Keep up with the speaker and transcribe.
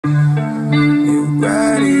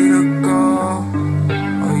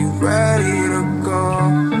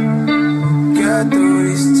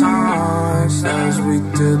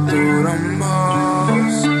drifted through the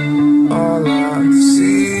most. All I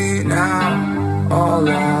see now, all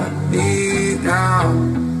I need now.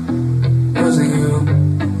 Wasn't you,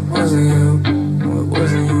 wasn't you,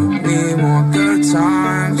 wasn't you. Need more good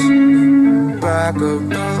times, back of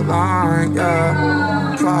the line,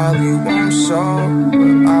 yeah. Probably won't show,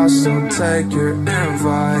 but I'll still take your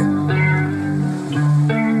invite.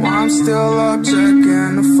 While I'm still up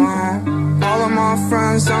checking the phone, all of my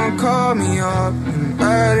friends don't call me up. And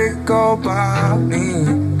let it go by me,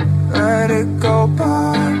 let it go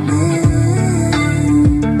by me.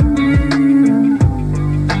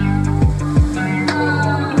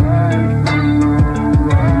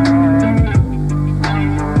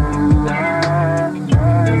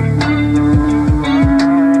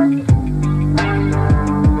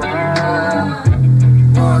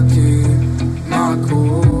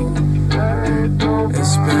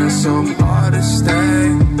 So hard to stay.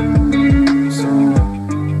 So,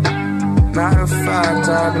 matter of fact,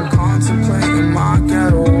 I've been contemplating my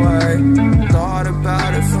getaway. Thought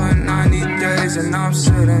about it for 90 days and I'm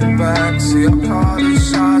sitting back. See, I'll call the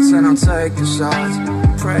shots and I'll take the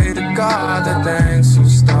shots. Pray to God that things will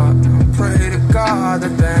stop. Pray to God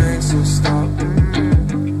that things will stop.